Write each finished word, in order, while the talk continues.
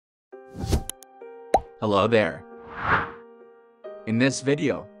Hello there. In this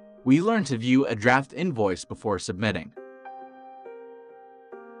video, we learn to view a draft invoice before submitting.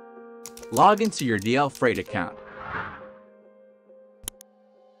 Log into your DL Freight account.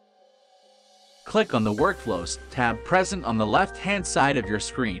 Click on the Workflows tab present on the left-hand side of your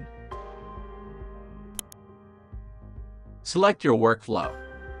screen. Select your workflow.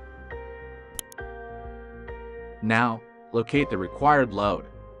 Now, locate the required load.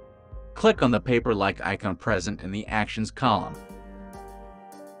 Click on the paper-like icon present in the Actions column.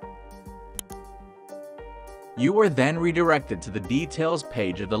 You are then redirected to the Details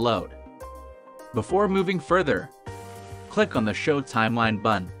page of the load. Before moving further, click on the Show Timeline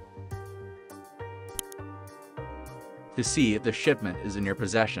button to see if the shipment is in your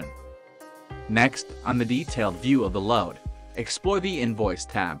possession. Next, on the detailed view of the load, explore the Invoice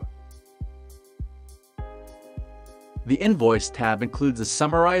tab. The Invoice tab includes the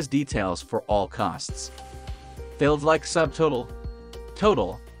summarized details for all costs. Fields like subtotal,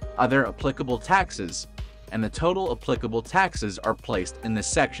 total, other applicable taxes, and the total applicable taxes are placed in this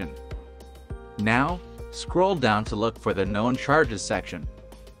section. Now, scroll down to look for the Known Charges section.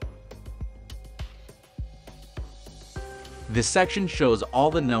 This section shows all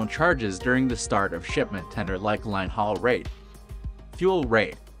the known charges during the start of shipment tender like line haul rate, fuel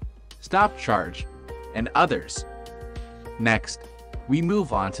rate, stop charge, and others. Next, we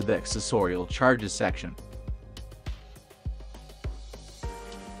move on to the accessorial charges section.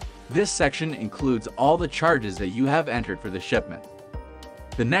 This section includes all the charges that you have entered for the shipment.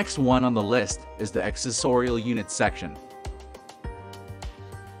 The next one on the list is the accessorial units section.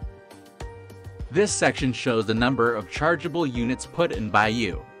 This section shows the number of chargeable units put in by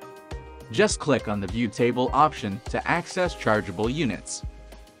you. Just click on the View Table option to access chargeable units.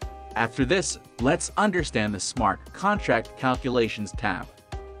 After this, let's understand the Smart Contract Calculations tab.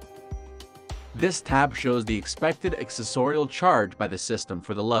 This tab shows the expected accessorial charge by the system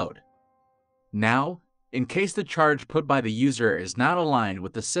for the load. Now, in case the charge put by the user is not aligned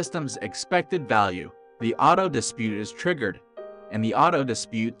with the system's expected value, the Auto Dispute is triggered, and the Auto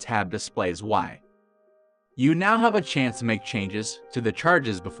Dispute tab displays why. You now have a chance to make changes to the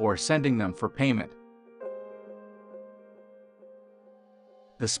charges before sending them for payment.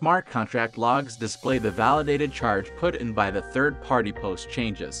 The Smart Contract logs display the validated charge put in by the third party post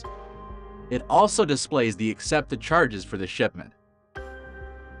changes. It also displays the accepted charges for the shipment.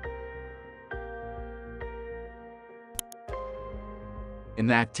 In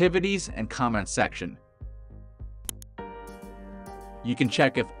the Activities and Comments section, you can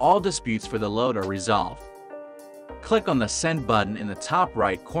check if all disputes for the load are resolved. Click on the Send button in the top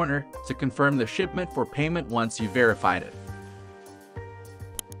right corner to confirm the shipment for payment once you've verified it.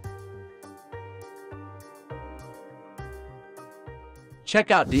 Check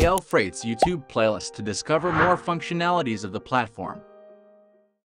out DL Freight's YouTube playlist to discover more functionalities of the platform.